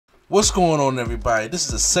What's going on, everybody? This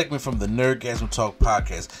is a segment from the Nerdgasm Talk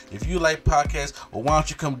podcast. If you like podcasts, well, why don't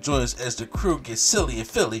you come join us as the crew gets silly and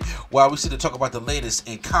Philly while we sit to talk about the latest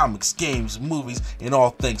in comics, games, movies, and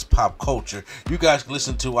all things pop culture. You guys can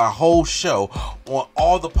listen to our whole show on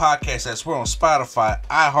all the podcasts that's we're on Spotify,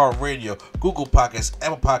 iHeartRadio, Google Podcasts,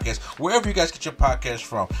 Apple Podcasts, wherever you guys get your podcasts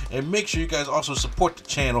from. And make sure you guys also support the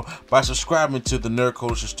channel by subscribing to the Nerd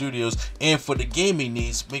Coalition Studios. And for the gaming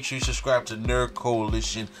needs, make sure you subscribe to Nerd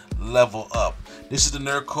Coalition Level Up. This is the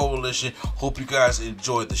Nerd Coalition. Hope you guys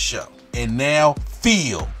enjoyed the show. And now,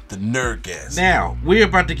 feel the Nerdgasm. Now, we're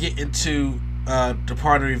about to get into the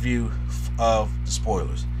part of the review of the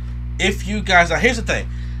spoilers. If you guys, now here's the thing.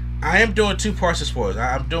 I am doing two parts of spoilers.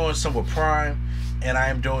 I'm doing some with Prime, and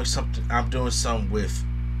I'm doing some with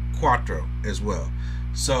Quattro as well.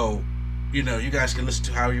 So, you know, you guys can listen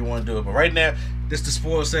to however you want to do it. But right now, this is the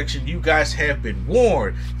spoiler section. You guys have been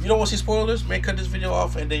warned. You don't want to see spoilers? Man, cut this video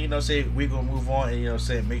off and then, say we're going to move on and,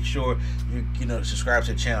 say make sure you subscribe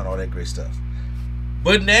to the channel and all that great stuff.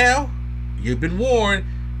 But now, you've been warned.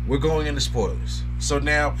 We're going into spoilers. So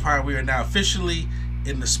now, we are now officially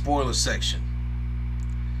in the spoiler section.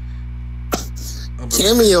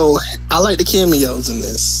 Cameo. I like the cameos in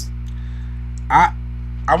this. I'm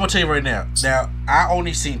gonna tell you right now. Now, I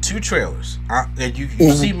only seen two trailers, and you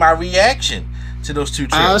see my reaction to those two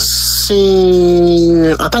trailers.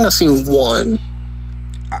 I think I seen one.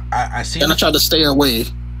 I seen, and I tried to stay away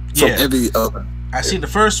from every other. I seen the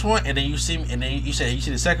first one, and then you said you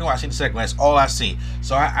see the second one. I seen the second one. That's all I seen.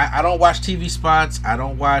 So I don't watch TV spots. I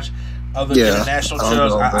don't watch other international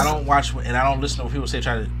shows. I don't watch, and I don't listen to what people say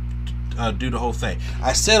try to do the whole thing.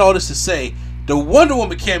 I said all this to say the Wonder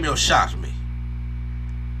Woman cameo shocked me.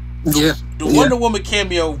 The Wonder Woman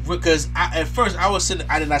cameo, because at first I was sitting,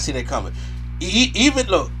 I did not see that coming. Even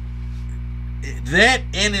look, that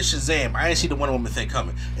and in Shazam, I didn't see the Wonder Woman thing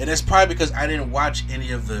coming, and that's probably because I didn't watch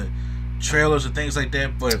any of the trailers or things like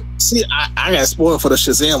that. But see, I got spoiled for the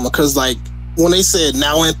Shazam because like when they said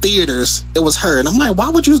now in theaters, it was her, and I'm like, why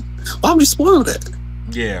would you spoil that?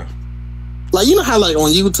 Yeah, like you know how like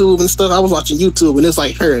on YouTube and stuff, I was watching YouTube and it's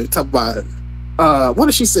like her talk about what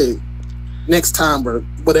did she say? Next time or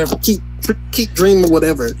whatever, keep dreaming,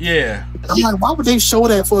 whatever. Yeah, I'm like, why would they show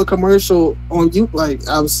that for a commercial on you? Like,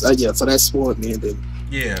 I was, so that spoiled me. And then,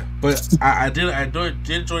 yeah, but I did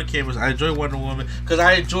enjoy cameras. I enjoy Wonder Woman because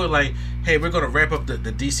I enjoy like, hey, we're gonna wrap up the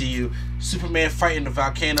DCU. Superman fighting the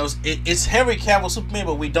volcanoes. It's Henry Cavill Superman,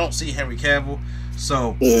 but we don't see Henry Cavill.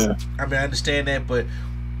 So yeah, I mean, I understand that, but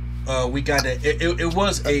we got that. It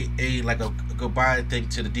was a goodbye thing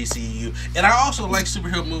to the DCEU, and I also like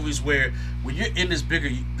superhero movies where when you're in this bigger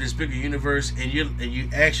universe and you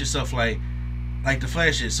ask yourself like the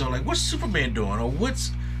Flash is, so like what's Superman doing, or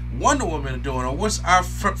what's Wonder Woman doing, or what's our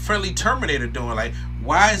friendly Terminator doing? Like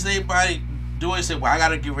why is everybody doing? Say, well, I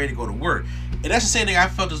gotta get ready to go to work, and that's the same thing I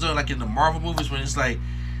felt as though like in the Marvel movies when it's like,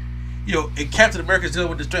 and Captain America's dealing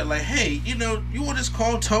with this threat, like, hey, you want to just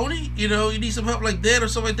call Tony? You need some help like that or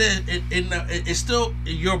something like that. It's still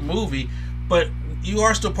your movie, but you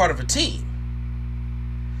are still part of a team.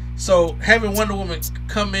 So having Wonder Woman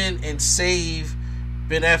come in and save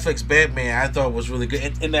Ben Affleck's Batman, I thought was really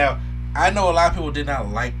good. And now, I know a lot of people did not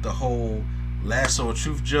like the whole lasso of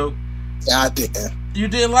truth joke. Yeah, I didn't. You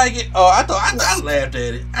didn't like it? Oh, I laughed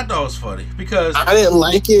at it. I thought it was funny because I didn't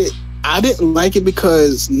like it. I didn't like it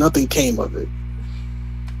because nothing came of it.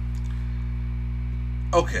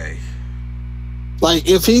 Okay. Like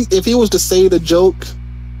if he was to say the joke,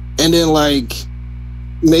 and then like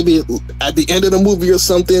maybe at the end of the movie or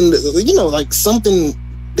something, like something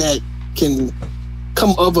that can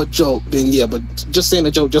come of a joke, then yeah. But just saying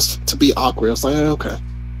a joke just to be awkward, it's like okay.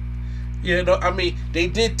 Yeah, no, I mean they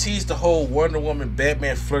did tease the whole Wonder Woman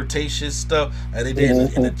Batman flirtation stuff. They did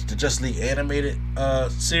in the Justice League animated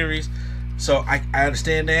series, so I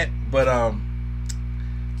understand that. But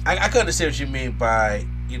I could understand what you mean by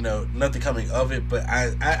nothing coming of it. But I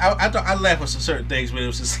laughed at some certain things when it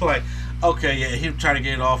was just like, okay, yeah, he was trying to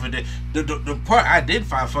get it off, and then the part I did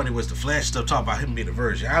find funny was the Flash stuff talking about him being a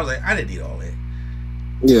virgin. I was like, I didn't need all that.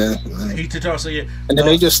 Yeah, he did also and then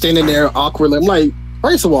they just standing there awkwardly. I'm like,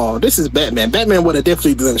 first of all, this is Batman. Batman would have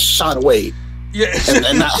definitely been shot away. Yeah,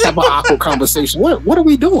 and not have an awkward conversation. What are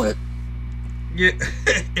we doing? Yeah,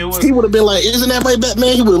 it was. He would have been like, "Isn't that right,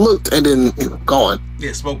 Batman?" He would have looked and then gone.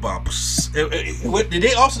 Yeah, smoke bomb.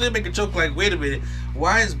 They also did make a joke like, "Wait a minute,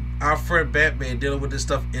 why is our friend Batman dealing with this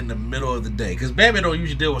stuff in the middle of the day? Because Batman don't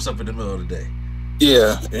usually deal with stuff in the middle of the day."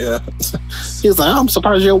 Yeah. He was like, "I'm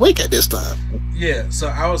surprised you're awake at this time." Yeah, so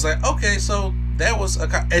I was like, okay, so that was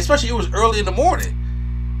especially it was early in the morning.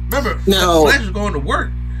 Remember, Flash was going to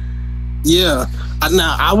work. Yeah.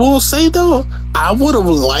 Now I will say though, I would have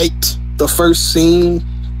liked the first scene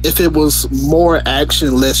if it was more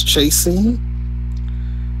action, less chasing.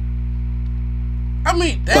 I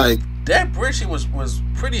mean, that bridge scene was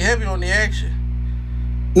pretty heavy on the action.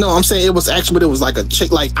 No, I'm saying it was action, but it was like a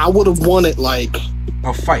chick. Like I would have wanted like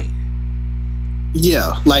a fight.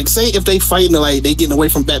 Yeah, like say if they fighting and like they getting away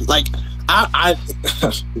from Batman. Like I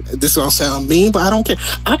this gonna sound mean, but I don't care.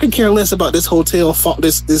 I could care less about this hotel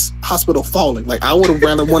this hospital falling. Like I would have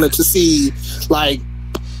rather wanted to see like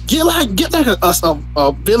get like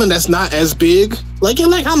a villain that's not as big. Like get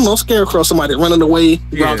like I don't know, Scarecrow, somebody running away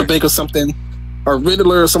around the bank or something, or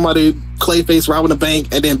Riddler or somebody, Clayface robbing the bank,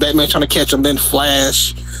 and then Batman trying to catch them. Then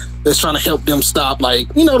Flash that's trying to help them stop.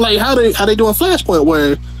 Like like how they doing Flashpoint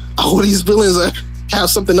where all these villains have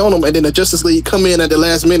something on them, and then the Justice League come in at the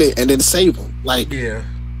last minute and then save them. Like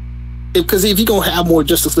because if you're gonna have more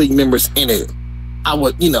Justice League members in it, I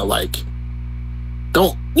would like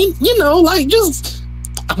don't like just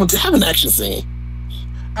I want to have an action scene.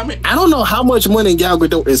 I mean, I don't know how much money Gal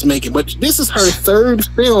Gadot is making, but this is her third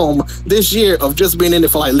film this year of just being in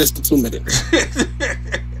it for like less than 2 minutes.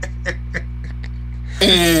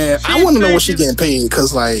 And I want to know what she's getting paid,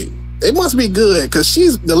 because like it must be good, because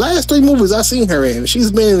she's the last 3 movies I've seen her in,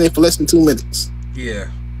 she's been in it for less than 2 minutes. Yeah.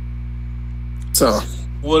 So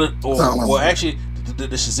well, actually, the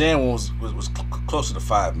Shazam one was closer to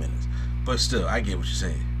 5 minutes, but still, I get what you're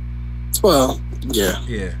saying. Well, yeah.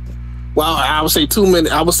 Yeah. Well, I would say 2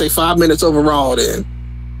 minutes. I would say 5 minutes overall. Then,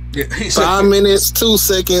 yeah, 5 minutes, 2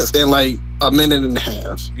 seconds, and like a minute and a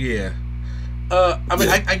half. Yeah. I mean,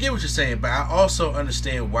 I get what you're saying, but I also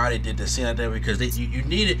understand why they did the scene like that, because you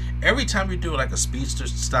need it every time you do like a speedster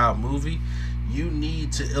style movie. You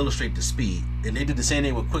need to illustrate the speed, and they did the same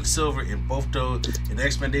thing with Quicksilver in both those, in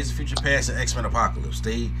X-Men Days of Future Past and X-Men Apocalypse.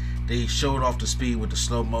 They showed off the speed with the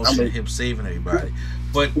slow motion and him saving everybody.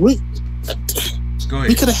 But go ahead.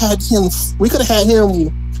 We could have had him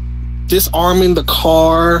disarming the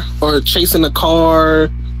car or chasing the car,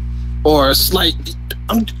 or like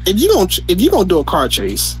if you gonna do a car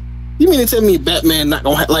chase, you mean to tell me Batman not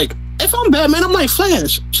gonna like? If I'm Batman, I'm like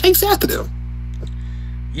Flash, chase after them.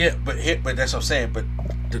 Yeah, but that's what I'm saying. But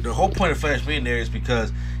the whole point of Flash being there is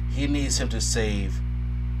because he needs him to save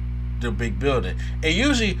the big building. And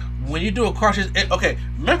usually, when you do a car chase, okay,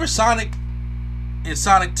 remember Sonic in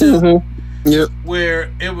Sonic 2? Mm-hmm. Yep. Where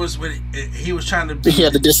it was when he was trying to... He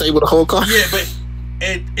had to disable the whole car? Yeah, but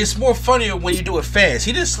it's more funnier when you do it fast.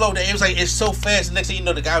 He didn't slow down. It was like, it's so fast, the next thing you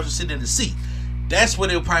know, the guy was just sitting in the seat. That's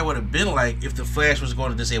what it probably would have been like if the Flash was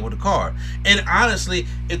going to disable the car. And honestly,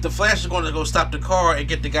 if the Flash was going to go stop the car and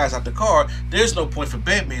get the guys out the car, there's no point for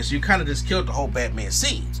Batman. So you kind of just killed the whole Batman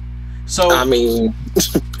scene. So I mean,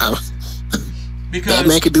 because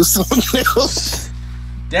Batman could do something else.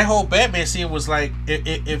 That whole Batman scene was like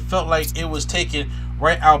it felt like it was taken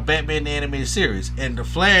right out Batman the Animated Series, and the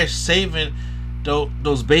Flash saving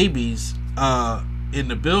those babies in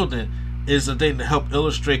the building is a thing to help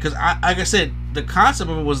illustrate, because like I said, the concept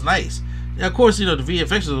of it was nice. Yeah, of course, the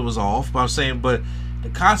VFX was off, but I'm saying, but the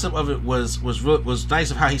concept of it was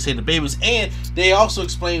nice, of how he saved the babies, and they also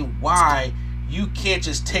explain why you can't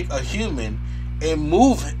just take a human and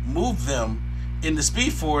move them in the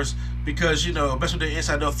Speed Force, because especially when they're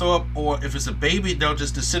inside, they'll throw up, or if it's a baby, they'll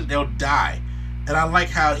just descend, they'll die. And I like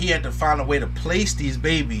how he had to find a way to place these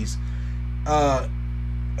babies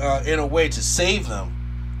in a way to save them.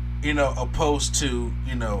 Opposed to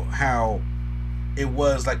how it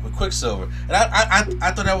was like with Quicksilver, and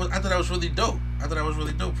I thought that was really dope. I thought that was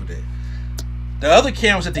really dope for that. The other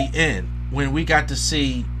cam was at the end when we got to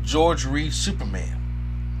see George Reed's Superman.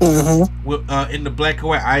 Mm-hmm. In the black and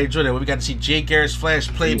white. I enjoyed that. When we got to see Jay Garrick's Flash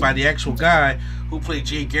played by the actual guy who played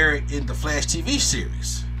Jay Garrick in the Flash TV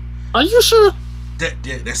series. Are you sure? That's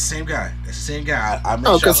the same guy. That's the same guy.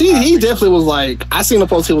 Because he definitely was like, I seen the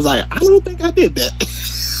post. He was like, I don't think I did that.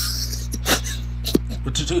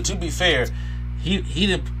 But to be fair, he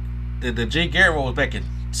didn't. The Jay Garrick role was back in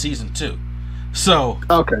season 2, so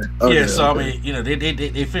okay. So I mean,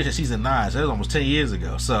 they finished season 9, so that was almost 10 years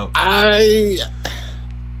ago. So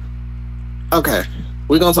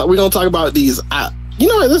we're gonna talk about these.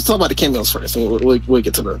 Let's talk about the cameos first, and we'll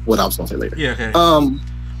get to what I was gonna say later. Yeah. Okay.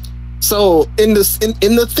 So in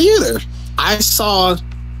the theater, I saw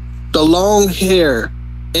the long hair,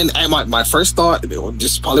 and my first thought,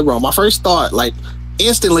 just probably wrong. My first thought, like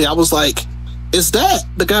instantly, I was like, "Is that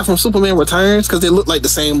the guy from Superman Returns?" Because they look like the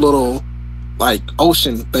same little like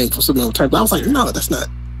ocean thing from Superman Returns. But I was like, "No, that's not."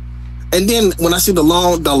 And then when I see the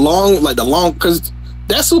long, because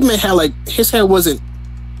that Superman had like his hair wasn't,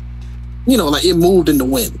 like it moved in the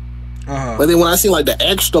wind. But then when I seen like the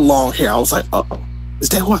extra long hair, I was like, uh-oh, is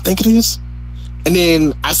that who I think it is? And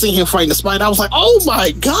then I seen him fighting the spider. I was like, oh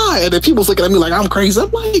my God. And then people was looking at me like I'm crazy.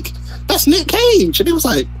 I'm like, that's Nick Cage. And he was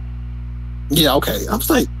like, yeah, okay. I was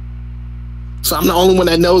like, so I'm the only one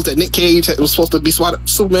that knows that Nick Cage was supposed to be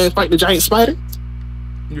Superman fighting the giant spider?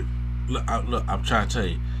 Look, I'm trying to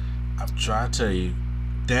tell you.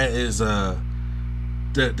 That is the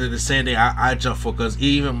same thing I jumped for, because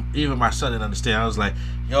even my son didn't understand. I was like,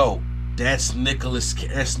 yo, that's Nicolas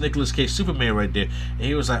Cage Superman right there. And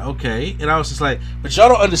he was like, okay. And I was just like, but y'all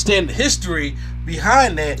don't understand the history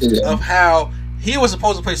behind that, of how he was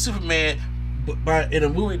supposed to play Superman in a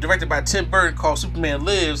movie directed by Tim Burton called Superman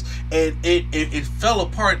Lives, and it fell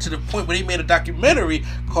apart to the point where they made a documentary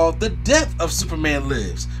called The Death of Superman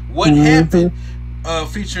Lives. What happened?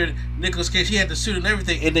 Featured Nicolas Cage. He had the suit and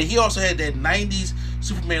everything, and then he also had that 90s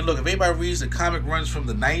Superman look. If anybody reads the comic runs from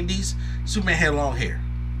the 90s, Superman had long hair.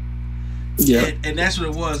 Yeah, and that's what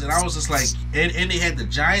it was. And I was just like, and they had the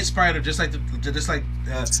giant spider, just like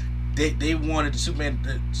they wanted the Superman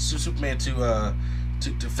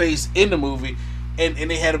to face in the movie, and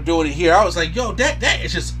they had him doing it here. I was like, yo, that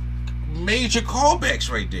is just major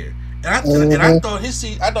callbacks right there. And I thought his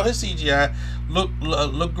CGI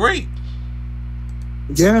looked great.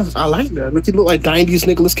 Yeah, I like that. Look, he looked like 90s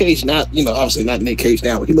Nicolas Cage. Not, obviously not Nick Cage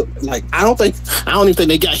now, but he looked like, I don't even think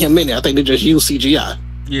they got him in there. I think they just used CGI.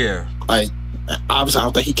 Yeah. Like, obviously I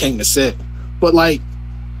don't think he came to set. But like,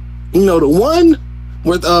 the one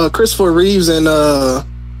with Christopher Reeves and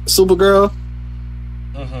Supergirl,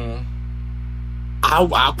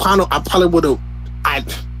 I probably would have. I'm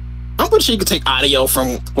pretty sure you could take audio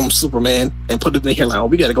from Superman and put it in here like, oh,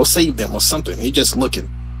 we got to go save them or something. He just looking.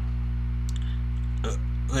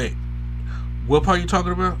 Wait, what part are you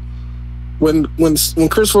talking about? When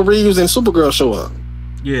Christopher Reeves and Supergirl show up.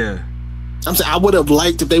 Yeah. I'm saying I would have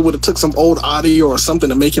liked if they would have took some old audio or something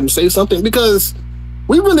to make him say something, because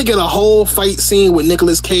we really get a whole fight scene with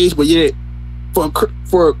Nicolas Cage, but yet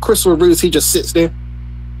for Christopher Reeves, he just sits there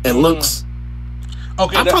and looks.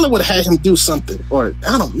 Okay, I probably would have had him do something, or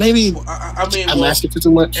I don't know, maybe. I'm asking for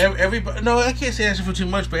too much. Everybody, no, I can't say asking for too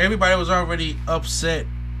much, but everybody was already upset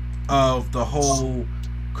of the whole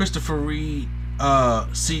Christopher Reeve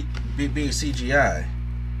being CGI,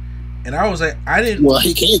 and I was like, I didn't. Well,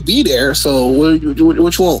 he can't be there, so what you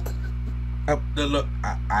want? Look,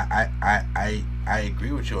 I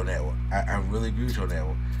agree with you on that one. I really agree with you on that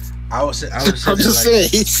one. I'm just saying,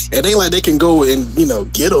 it ain't like they can go and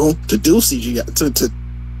get him to do CGI to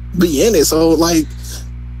be in it. So like,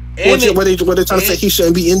 what they trying to say, he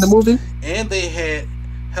shouldn't be in the movie? And they had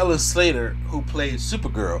Helen Slater, who played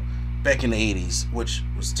Supergirl back in the 80s, which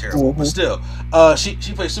was terrible, but still, she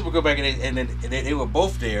played Supergirl back in the 80s, and they were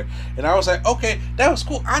both there. And I was like, okay, that was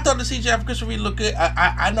cool. I thought the CGI for Christopher Reeve looked good.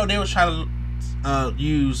 I know they were trying to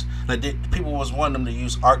use, like, people was wanting them to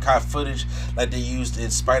use archive footage like they used in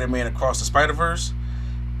Spider-Man Across the Spider-Verse,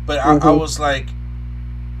 but I was like,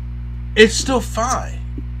 it's still fine,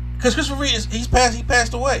 because Christopher Reeve he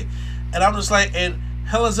passed away, and I'm just like, and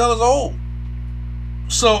Helen Zeller's old,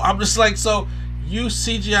 so I'm just like, so use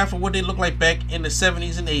CGI for what they look like back in the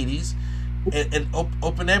 70s and 80s, and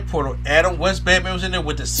open that portal. Adam West Batman was in there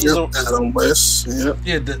with the Caesar. Adam West,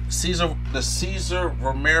 yeah, the Caesar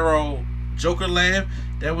Romero Joker Lab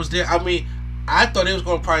that was there. I mean, I thought they was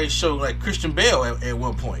going to probably show like Christian Bale at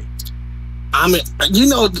one point. I mean,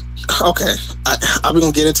 okay, are we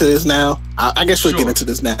going to get into this now? I guess we'll get into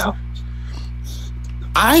this now.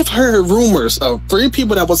 I've heard rumors of 3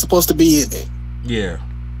 people that were supposed to be in it. Yeah.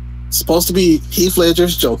 Supposed to be Heath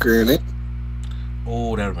Ledger's Joker in it.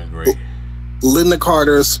 Oh, that would have been great. Linda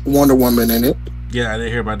Carter's Wonder Woman in it. Yeah, I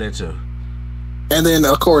didn't hear about that too. And then,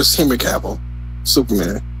 of course, Henry Cavill,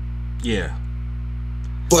 Superman. Yeah,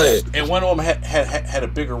 and Wonder Woman had a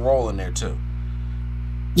bigger role in there too.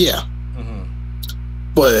 Yeah,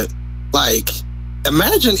 but like,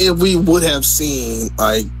 imagine if we would have seen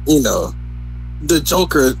like the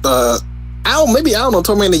Joker. I don't know,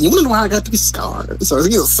 Tormentor. You wanna know how I got these scars? So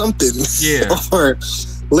something. Yeah. Or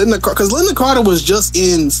Linda Carter, because Linda Carter was just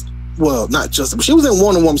in. Well, not just, but she was in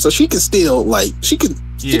Wonder Woman, so she could still she could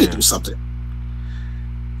do something.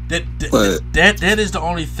 That is the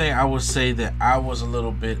only thing I would say that I was a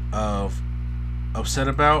little bit upset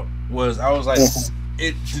about. Was I was like,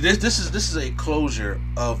 this is a closure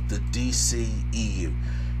of the DCEU,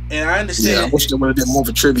 and I understand. Yeah, I wish they would have done more of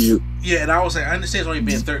a tribute. Yeah, and I was like, I understand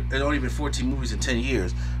it's only been 14 movies in 10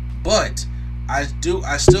 years, but I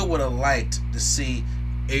still would have liked to see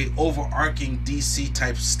a overarching DC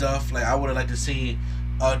type stuff. Like I would have liked to see.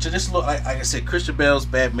 To just look like I said, Christian Bale's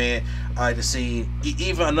Batman. To see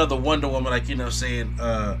even another Wonder Woman, like saying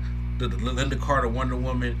the Linda Carter Wonder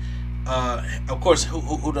Woman. Of course,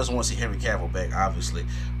 who doesn't want to see Henry Cavill back? Obviously,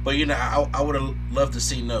 but you know, I would have loved to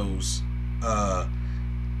see those, and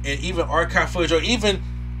even archive footage, or even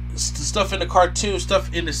stuff in the cartoon,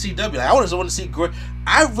 stuff in the CW. Like, I want to see.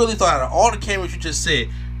 I really thought out of all the cameos you just said,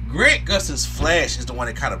 Grant Gustin's Flash is the one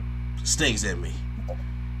that kind of stings at me.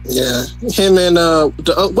 Yeah, him and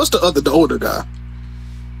what's the older guy?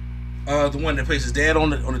 The one that plays his dad on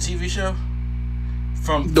the TV show.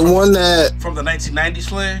 From the 1990s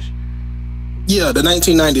Flash. Yeah, the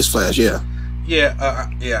 1990s Flash. Yeah. Yeah,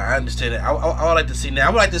 I understand it. I would like to see that. I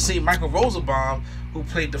would like to see Michael Rosenbaum, who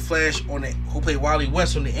played the Flash who played Wally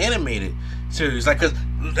West on the animated series. Like, cause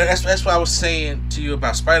that's what I was saying to you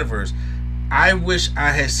about Spider-Verse. I wish I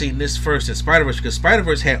had seen this first in Spider-Verse, because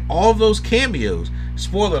Spider-Verse had all those cameos.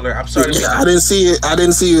 Spoiler alert! I'm sorry. Yeah, I didn't see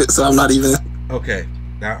it, so I'm not even. Okay,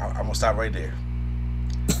 now I'm gonna stop right there.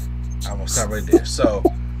 So,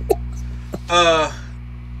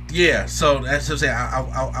 yeah. So that's what I'm saying.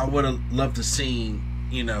 I would have loved to see,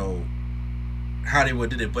 you know, how they would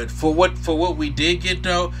did it. But for what we did get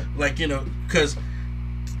though, like, you know, because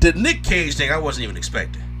the Nick Cage thing I wasn't even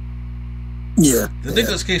expecting. Yeah. The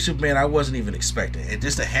Nicolas Cage Superman I wasn't even expecting, and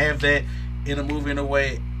just to have that in a movie in a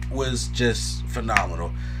way was just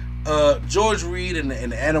phenomenal. George Reed and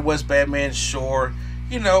the Anna West Batman, sure.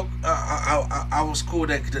 You know, I was cool with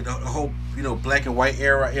that, the whole, you know, black and white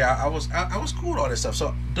era. Yeah, I was cool with all that stuff.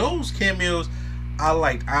 So those cameos, I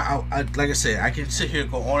liked. I like I said, I can sit here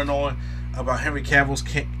and go on and on about Henry Cavill's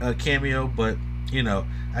cameo, but you know,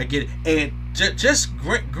 I get it. And just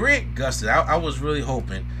Grant Gustin, I was really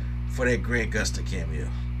hoping for that Grant Gustin cameo.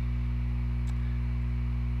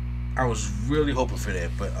 I was really hoping for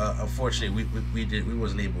that, but unfortunately, we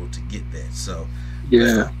wasn't able to get that. So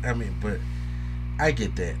yeah, I mean, but I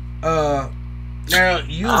get that. Now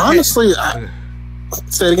you honestly,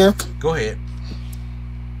 say it again. Go ahead.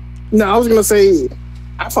 No, I was gonna say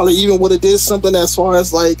I probably even would have did something as far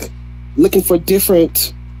as like looking for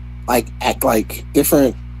different, like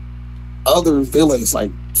different other villains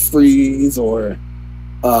like Freeze or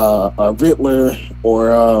a Riddler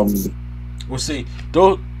or Well, see,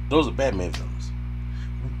 those are Batman villains.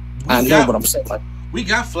 I know, but I'm saying like we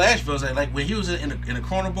got Flash villains. Like when he was in the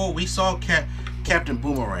Chrono Bowl, we saw Captain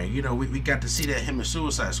Boomerang. You know, we got to see that him in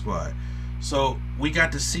Suicide Squad. So we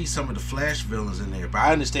got to see some of the Flash villains in there. But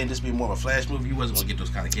I understand this being more of a Flash movie, you wasn't gonna get those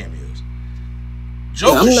kind of cameos.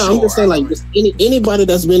 Joker, I'm just saying like anybody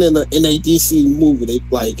that's been in a DC movie, they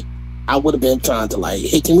like. I would have been trying to like,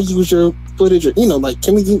 hey, can we use your footage? Or, you know, like,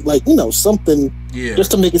 can we use like, you know, something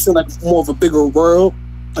just to make it seem like more of a bigger world?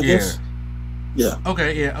 I guess. Yeah.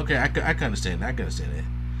 Okay. Yeah. Okay. I can understand. I can understand that.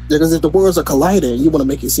 Because if the worlds are colliding, you want to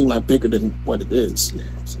make it seem like bigger than what it is.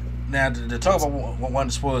 Now, to talk about one of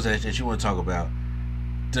the spoilers that you want to talk about,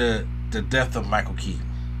 the death of Michael Keaton.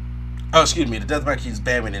 Oh, excuse me, the death of Michael Keaton's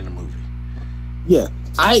Batman in the movie. Yeah,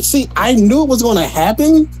 I knew it was going to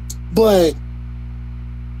happen, but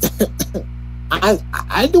I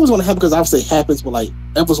knew it was going to happen because obviously it happens. But like,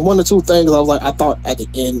 it was one or two things. I was like, I thought at the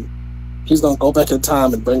end he's going to go back in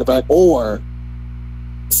time and bring it back, or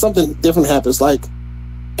something different happens. Like,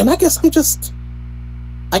 and I guess I'm just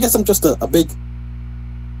a big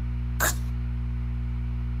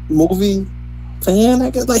movie fan. I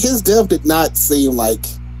guess like his death did not seem like,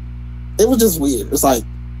 it was just weird. It's like,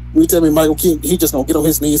 you tell me Michael Keaton, he just gonna get on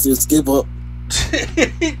his knees and just give up.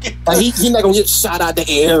 Like he not gonna get shot out the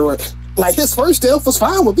air. Or, like his first death was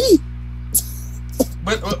fine with me.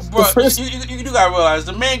 But bro, you do gotta realize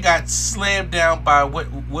the man got slammed down by what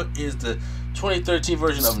is the 2013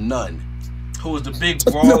 version of Nun, who was the big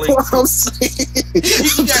brawling. Know what I'm saying?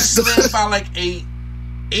 He got slammed by like a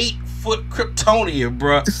 8-foot Kryptonian,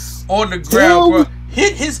 bro, on the ground, bro.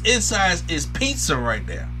 His insides is pizza right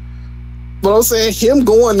now. But I'm saying him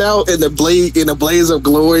going out in a blaze of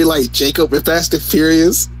glory like Jacob in Fast and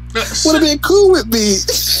Furious would have been cool with me.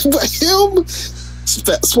 But him,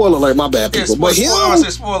 spoiler alert, my bad people. But him, I say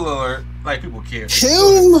spoiler alert, like people care.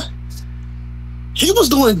 Him, he was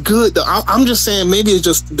doing good. I'm just saying maybe it's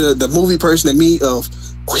just the movie person in me of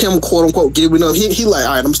him quote unquote giving up. He like,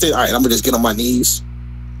 all right, I'm gonna just get on my knees.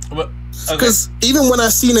 Because even when I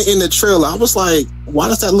seen it in the trailer, I was like, why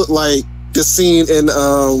does that look like the scene in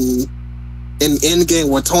Endgame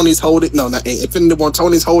when Tony's holding Infinity War,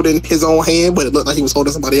 Tony's holding his own hand, but it looked like he was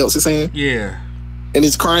holding somebody else's hand. Yeah. And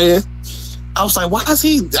he's crying. I was like, why is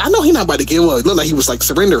he? I know he's not about to give up. It looked like he was like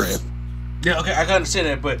surrendering. Yeah, okay, I can understand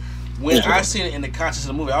that, but when I seen it in the context of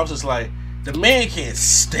the movie, I was just like, the man can't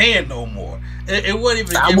stand no more. It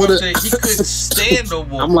wasn't even he couldn't stand no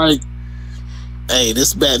more. I'm like, hey,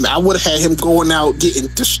 this Batman, I would have had him going out getting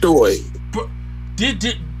destroyed. But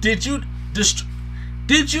Did you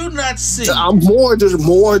not see? I'm more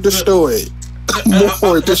destroyed. I'm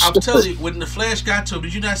telling you, when the Flash got to him,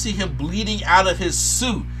 did you not see him bleeding out of his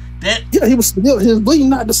suit? He was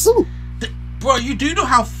bleeding out the suit. Bro, do you know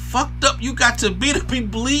how fucked up you got to be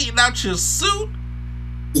bleeding out your suit?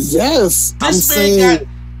 Yes, Batman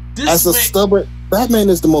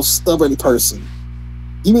is the most stubborn person.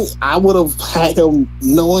 Even I would have had him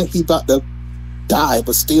knowing he about to die,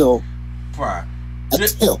 but still,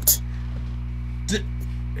 attempt.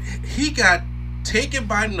 He got taken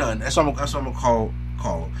by none. That's what I'm gonna call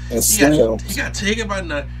him. He got taken by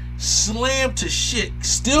none, slammed to shit,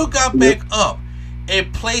 still got back up,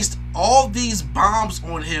 and placed all these bombs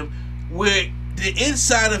on him where the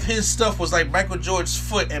inside of his stuff was like Michael Jordan's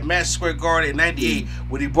foot at Madison Square Garden in '98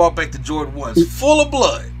 when he brought back the Jordan 1s, full of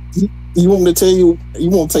blood. You want me to tell you? You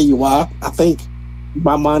won't tell you why? I think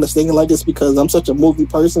my mind is thinking like this because I'm such a movie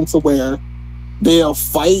person, to where they'll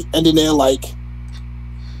fight and then they'll like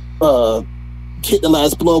hit the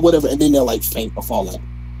last blow or whatever, and then they'll like faint or fall out.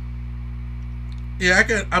 Yeah,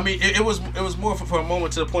 it was more for a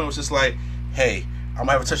moment, to the point where it's just like, hey, I'm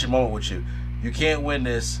gonna have a touching moment with you. You can't win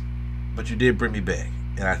this, but you did bring me back,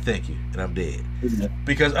 and I thank you, and I'm dead. Yeah.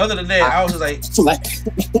 Because other than that, I was just like,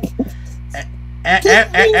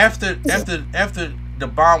 after the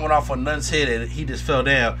bomb went off on Nunn's head and he just fell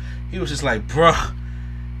down, he was just like, bruh,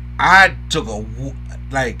 I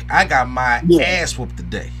got my ass whooped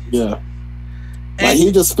today. Yeah. Like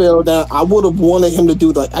he just fell down. I would have wanted him to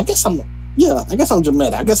do I guess I'm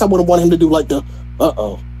dramatic. I guess I would have wanted him to do like the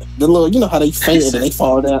little, you know how they faint and they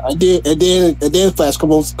fall down. And then Flash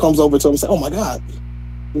comes over to him and say, "Oh my God."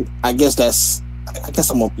 I guess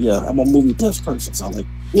I'm a movie buff person. So I'm like,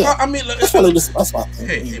 yeah. Well, I mean, that's why.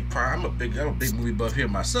 Hey, I'm a big movie buff here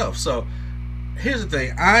myself. So here's the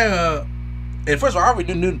thing. And first of all, I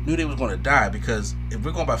already knew they was going to die, because if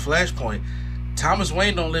we're going by Flashpoint, Thomas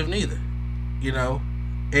Wayne don't live neither, you know,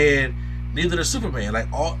 and neither does Superman. Like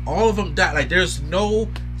all of them die. Like there's no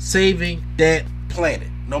saving that planet.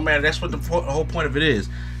 No matter, that's what the whole point of it is.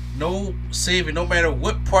 No saving, no matter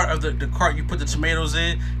what part of the cart you put the tomatoes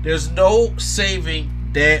in. There's no saving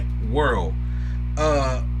that world.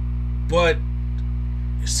 But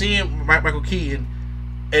seeing Michael Keaton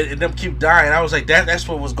and them keep dying, I was like, that's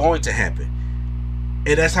what was going to happen.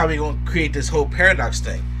 And that's how we're going to create this whole paradox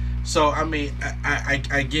thing. So I mean,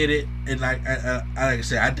 I get it, and like I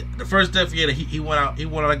said, the first death he went out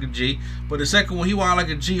like a G, but the second one he went out like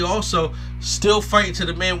a G also, still fighting till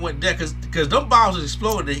the man went dead, because them bombs was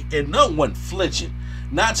exploding and none wasn't flinching,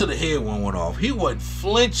 not till the head one went off. He wasn't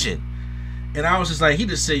flinching, and I was just like, he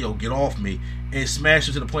just said, "Yo, get off me," and smashed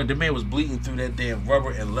him to the point the man was bleeding through that damn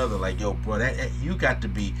rubber and leather. Like, yo, bro, that you got to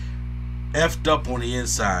be effed up on the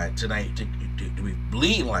inside tonight to be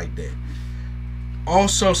bleeding like that.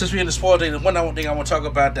 Also, since we're in the spoiler thing, the one thing I want to talk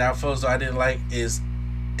about that I feel as though I didn't like is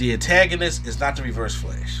the antagonist is not the Reverse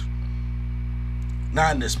Flash.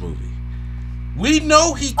 Not in this movie. We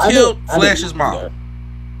know he killed Flash's mom.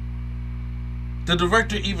 The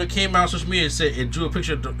director even came out on social media and said, and drew a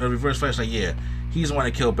picture of the Reverse Flash, like, yeah, he's the one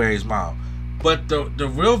that killed Barry's mom. But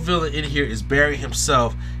the real villain in here is Barry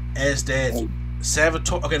himself, as that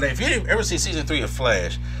Salvatore. Okay, now if you didn't ever see season 3 of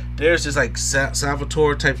Flash, there's this like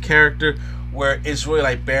Salvatore type character where it's really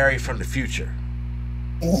like Barry from the future,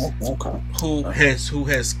 who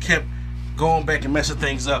has kept going back and messing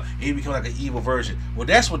things up, and he became like an evil version. Well,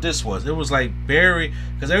 that's what this was. It was like Barry,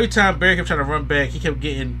 because every time Barry kept trying to run back, he kept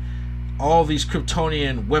getting all these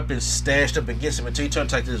Kryptonian weapons stashed up against him until he turned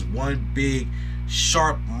to like this one big,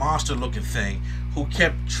 sharp monster looking thing who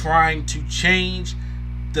kept trying to change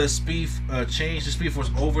the speed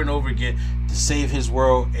force over and over again to save his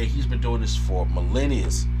world, and he's been doing this for millennia.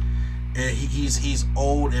 And he's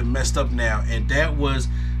old and messed up now, and that was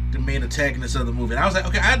the main antagonist of the movie. And I was like,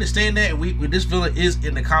 okay, I understand that. And this villain is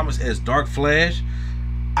in the comics as Dark Flash.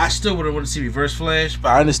 I still would have wanted to see Reverse Flash, but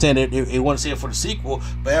I understand that they want to see it for the sequel.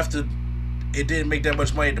 But after it didn't make that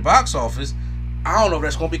much money at the box office, I don't know if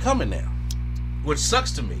that's going to be coming now, which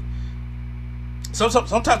sucks to me.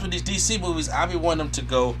 Sometimes with these DC movies, I be wanting them to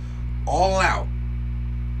go all out,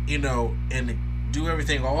 you know, and do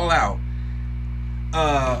everything all out.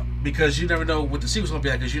 Because you never know what the sequel's gonna be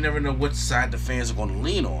like, because you never know what side the fans are gonna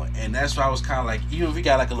lean on, and that's why I was kind of like, even if we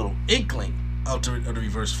got like a little inkling of the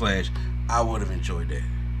Reverse Flash, I would have enjoyed that.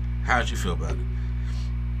 How did you feel about it?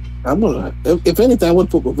 If anything, I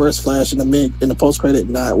would put Reverse Flash in the post credit,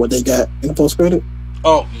 not what they got in the post credit.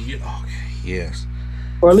 Oh, yeah, okay, yes.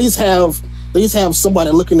 Or at least have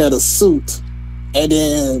somebody looking at a suit, and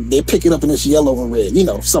then they pick it up and it's yellow and red, you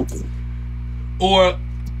know, something. Or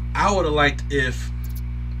I would have liked if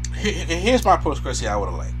here's my post-credit scene I would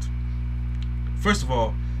have liked. First of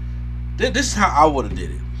all, this is how I would have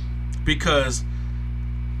did it. Because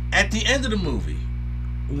at the end of the movie,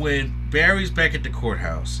 when Barry's back at the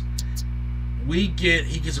courthouse, he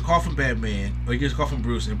gets a call from Batman, or he gets a call from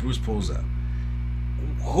Bruce, and Bruce pulls up.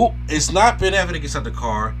 It's not Ben Affleck that gets out the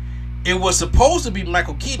car. It was supposed to be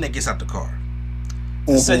Michael Keaton that gets out the car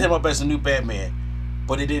to set him up as the new Batman,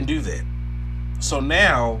 but he didn't do that. So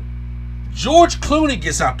now George Clooney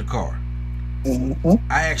gets out the car.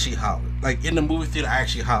 I actually hollered. Like, in the movie theater, I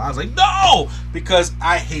actually hollered. I was like, no! Because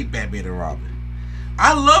I hate Batman and Robin.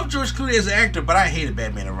 I love George Clooney as an actor, but I hated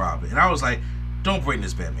Batman and Robin. And I was like, don't bring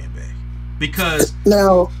this Batman back. Because...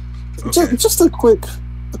 Now, just a quick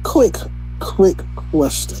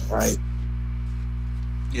question, right?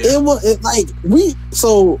 Yeah. And what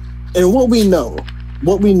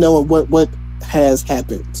we know of what has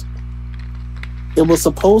happened, it was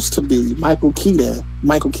supposed to be Michael Keaton, and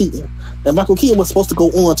Michael Keaton was supposed to go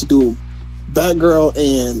on to do Batgirl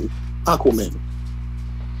and Aquaman.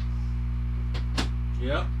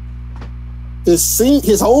 Yeah.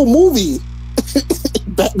 His whole movie,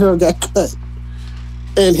 Batgirl got cut,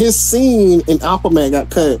 and his scene in Aquaman got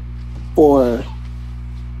cut for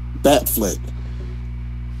Batfleck.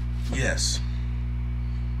 Yes.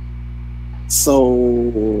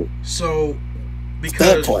 So because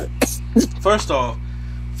that part. First off,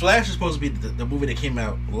 Flash is supposed to be the movie that came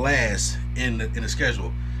out last in the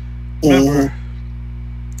schedule. Remember,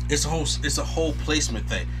 it's a whole placement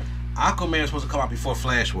thing. Aquaman was supposed to come out before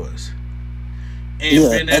Flash was.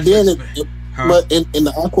 And but in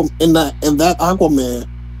that Aquaman,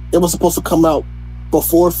 it was supposed to come out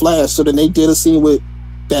before Flash. So then they did a scene with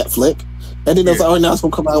Batfleck, and then it was like, oh, now it's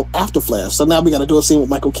gonna come out after Flash. So now we got to do a scene with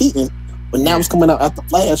Michael Keaton, but now it's coming out after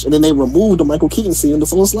Flash, and then they removed the Michael Keaton scene.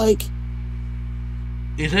 So it's like,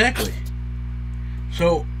 exactly.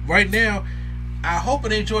 So right now, I hope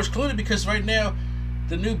it ain't George Clooney, because right now,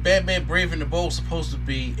 the new Batman Brave and the Bold is supposed to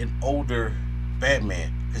be an older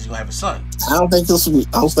Batman, because he's gonna have a son. I don't think he's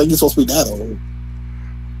supposed to be that old.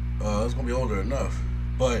 It's gonna be older enough,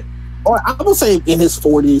 but I would say in his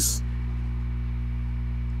 40s.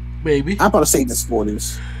 Maybe. I'm about to say in his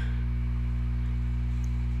 40s.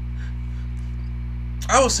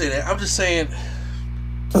 I would say that. I'm just saying.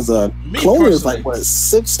 Because Clooney is like, what,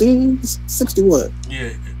 60? 60 what?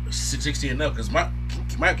 Yeah, 60 and up. Because Michael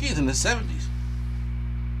Keaton's in his 70s.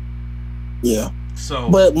 Yeah. So,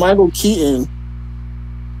 but Michael Keaton,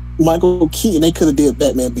 they could have did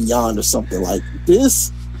Batman Beyond or something like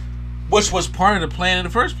this. Which was part of the plan in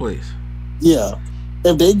the first place. Yeah.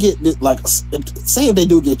 If they get, if they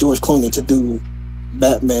do get George Clooney to do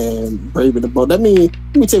Batman Brave and the Bold, let me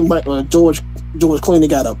tell you, George Clooney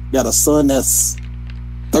got a son that's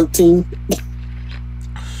 13.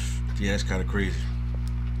 Yeah, that's kind of crazy.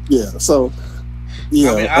 Yeah, so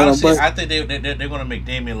yeah. I mean, honestly, I think they're going to make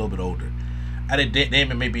Damian a little bit older. I think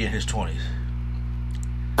Damian may be in his 20s.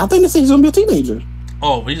 I think they say he's going to be a teenager.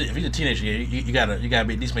 Oh, if he's a teenager, yeah, you gotta at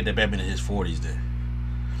least make that Batman in his 40s then.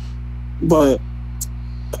 But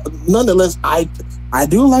nonetheless, I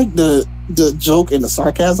do like the joke and the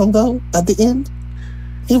sarcasm though at the end.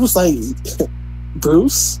 He was like,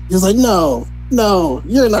 Bruce. He was like, no,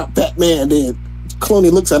 you're not Batman. Then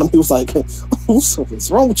Clooney looks at him. He was like, what's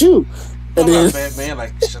wrong with you? And I'm not Batman.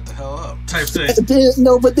 Like, shut the hell up, type thing.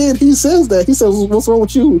 But then he says that. He says, what's wrong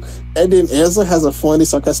with you? And then Ezra has a funny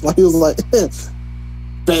sarcastic line. He was like,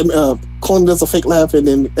 Batman, Clooney does a fake laugh, and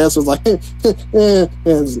then Ezra's like,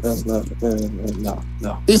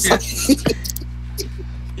 no. He's like,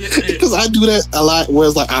 because I do that a lot, where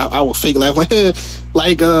it's like I will fake laugh,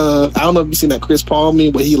 like I don't know if you've seen that Chris Paul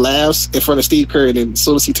meme where he laughs in front of Steve Kerr, and then as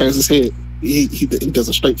soon as he turns his head, he does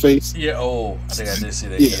a straight face. Yeah. Oh, I think I did see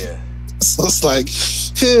that. Yeah. So it's like,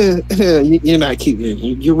 you're not keeping.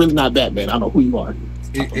 You're really not Batman. I don't know who you are.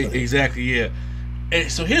 Exactly. Yeah.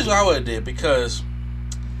 And so here's what I would have did, because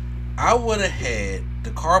I would have had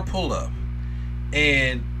the car pull up,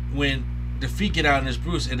 and when the feet get out and it's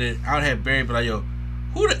Bruce, and then I would have Barry be like, yo,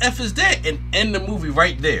 who the F is that? And end the movie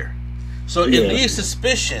right there. So it leaves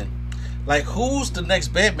suspicion, like, who's the next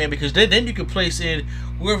Batman? Because then you can place in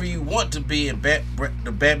whoever you want to be in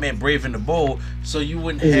the Batman Brave and the Bold, so you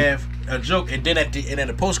wouldn't have a joke. And then in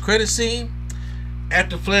the post-credit scene,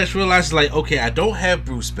 after Flash realizes, like, okay, I don't have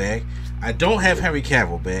Bruce back, I don't have Henry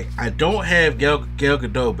Cavill back, I don't have Gal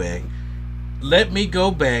Gadot back, let me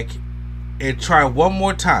go back and try one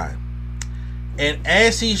more time. And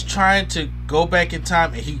as he's trying to go back in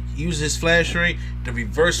time and he uses his flash ring, the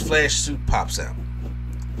reverse Flash suit pops out.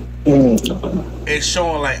 It's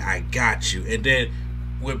showing like, I got you. And then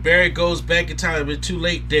when Barry goes back in time, it's too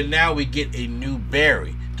late, then now we get a new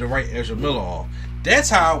Barry. to write Ezra Miller off. That's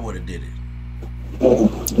how I would have did it.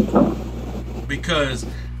 Because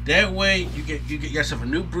that way you get yourself a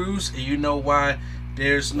new Bruce, and you know why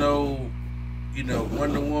there's no,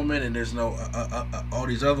 Wonder Woman, and there's no all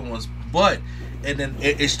these other ones. And then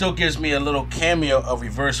it still gives me a little cameo of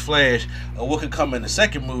Reverse Flash of what could come in the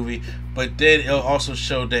second movie. But then it'll also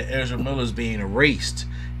show that Ezra Miller's being erased,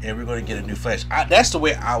 and we're going to get a new Flash. That's the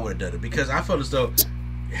way I would have done it, because I felt as though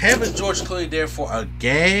having George Clooney there for a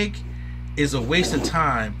gag is a waste of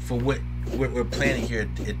time for what we're planning here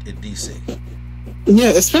at DC. Yeah,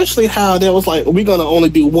 especially how there was like, we're gonna only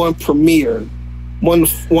do one premiere,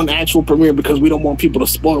 one actual premiere, because we don't want people to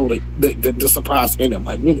spoil the surprise ending.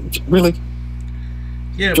 Like, really?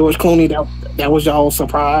 Yeah, George Clooney, that was y'all's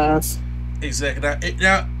surprise. Exactly.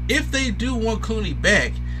 Now, if they do want Clooney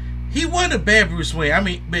back, he wasn't a bad Bruce Wayne. I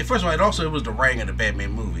mean, first of all, it was the writing of the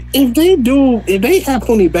Batman movie. If they have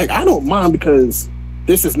Clooney back, I don't mind, because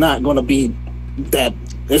this is not going to be that.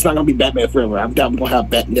 It's not going to be Batman Forever. I'm going to have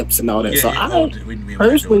bat nips and all that. Yeah, so I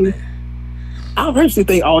personally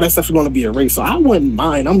think all that stuff is going to be erased. So I wouldn't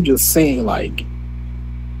mind. I'm just saying, like,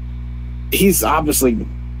 he's obviously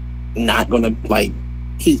not going to, like,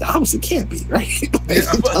 he obviously can't be, right?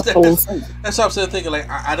 That's what I'm saying. Thinking, like,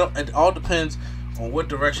 I don't. It all depends on what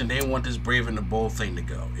direction they want this Brave and the Bold thing to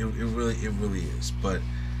go. It really is. But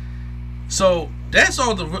so that's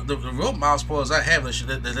all the real mild spoilers I have.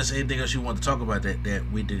 There's anything else you want to talk about that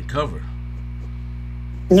we didn't cover?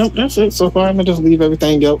 Nope, that's it so far. I'm gonna just leave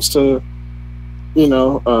everything else to, when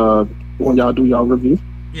y'all do y'all review.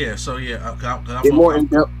 Yeah. So yeah, get more in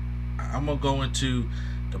depth. I'm gonna go into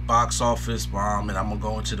the box office bomb, and I'm gonna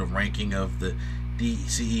go into the ranking of the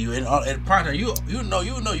DCEU. And partner, you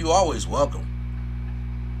always welcome,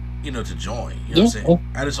 to join. You know what I'm saying?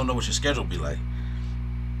 I just don't know what your schedule will be like.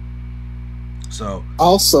 So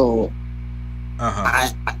also,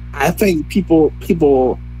 I think people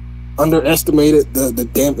underestimated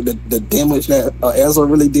the damage that Ezra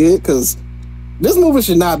really did, because this movie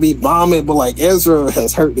should not be bombing, but like Ezra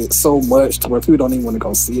has hurt it so much to where people don't even want to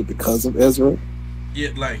go see it because of Ezra.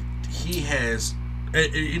 Yeah, like he has,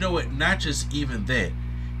 you know what? Not just even that,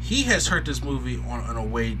 he has hurt this movie on a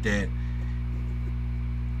way that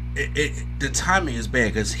the timing is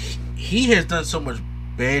bad, because he has done so much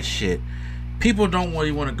bad shit. People don't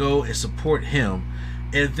really want to go and support him,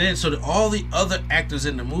 and then so that all the other actors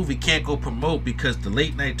in the movie can't go promote because the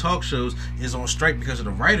late night talk shows is on strike because of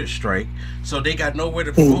the writer's strike. So they got nowhere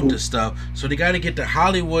to promote this stuff. So they got to get the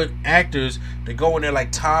Hollywood actors to go in there,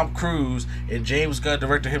 like Tom Cruise and James Gunn,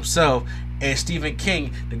 director himself, and Stephen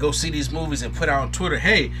King, to go see these movies and put out on Twitter,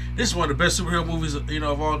 hey, this is one of the best superhero movies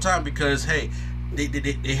of all time, because hey,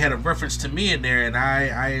 they had a reference to me in there, and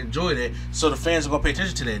I enjoyed it. So the fans are gonna pay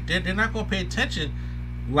attention to that. They're not gonna pay attention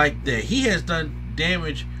like that. He has done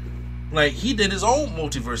damage, like he did his own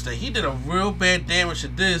multiverse thing. He did a real bad damage to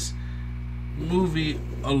this movie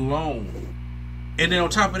alone. And then on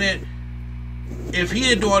top of that, if he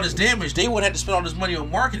didn't do all this damage, they wouldn't have to spend all this money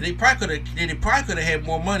on marketing. They probably could have had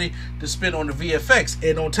more money to spend on the VFX.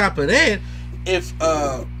 And on top of that, if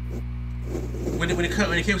when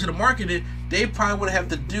it came to the marketing, they probably would have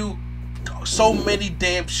to do so many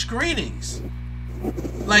damn screenings.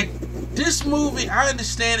 Like, this movie, I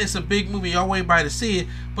understand it's a big movie, y'all wait by to see it,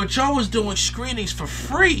 but y'all was doing screenings for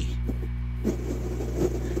free.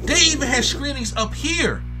 They even had screenings up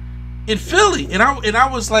here in Philly, and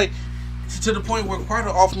I was like, to the point where Carter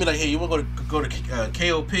offered me, like, hey, you want to go to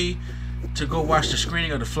KOP to go watch the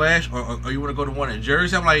screening of The Flash, or you want to go to one in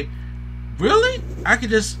Jersey? I'm like, really? I could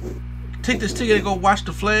just take this ticket and go watch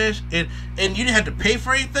The Flash, and you didn't have to pay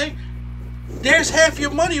for anything? There's half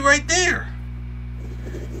your money right there.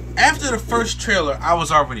 After the first trailer, I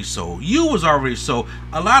was already sold. You was already sold.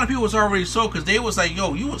 A lot of people was already sold, because they was like,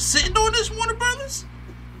 yo, you was sitting on this, Warner Brothers?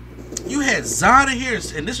 You had Zada here,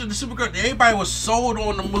 and this was the Supergirl. Everybody was sold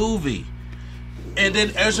on the movie. And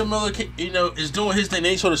then Ezra Miller, is doing his thing.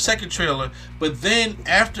 They showed the second trailer, but then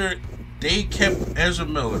after they kept Ezra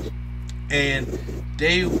Miller, and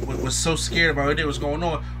they was so scared about what was going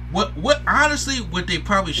on, what they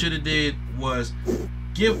probably should have did was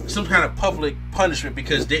give some kind of public punishment,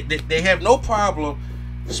 because they have no problem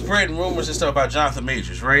spreading rumors and stuff about Jonathan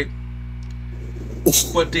Majors, right?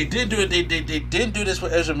 But they did do it. They didn't do this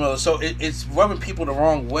with Ezra Miller, so it's rubbing people the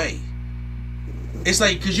wrong way. It's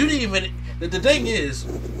like, because you didn't even. The thing is,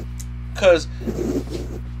 because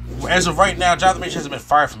as of right now, Jonathan Majors hasn't been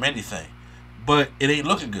fired from anything, but it ain't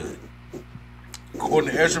looking good. On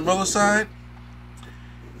the Ezra Miller side,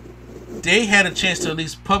 they had a chance to at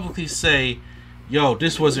least publicly say, yo,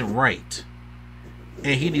 this wasn't right,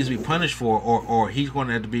 and he needs to be punished for, or he's going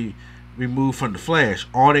to have to be removed from the Flash,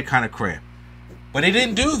 all that kind of crap. But they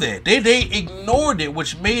didn't do that. They ignored it,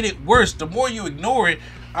 which made it worse. The more you ignore it,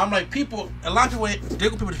 I'm like, a lot of people, there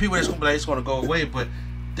are people that's gonna be like, it's gonna go away, but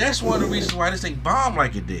that's one of the reasons why this thing bombed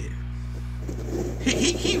like it did.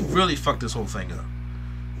 He really fucked this whole thing up.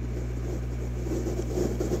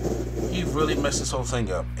 He really messed this whole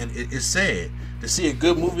thing up, and it's sad to see a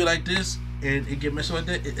good movie like this and it get messed up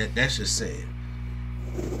like that. That's just sad.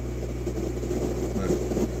 But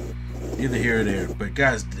either here or there. But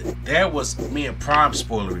guys, that was me and Prime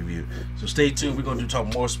spoiler review. So stay tuned. We're gonna talk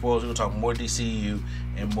more spoilers. We're gonna talk more DCU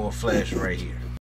and more Flash right here.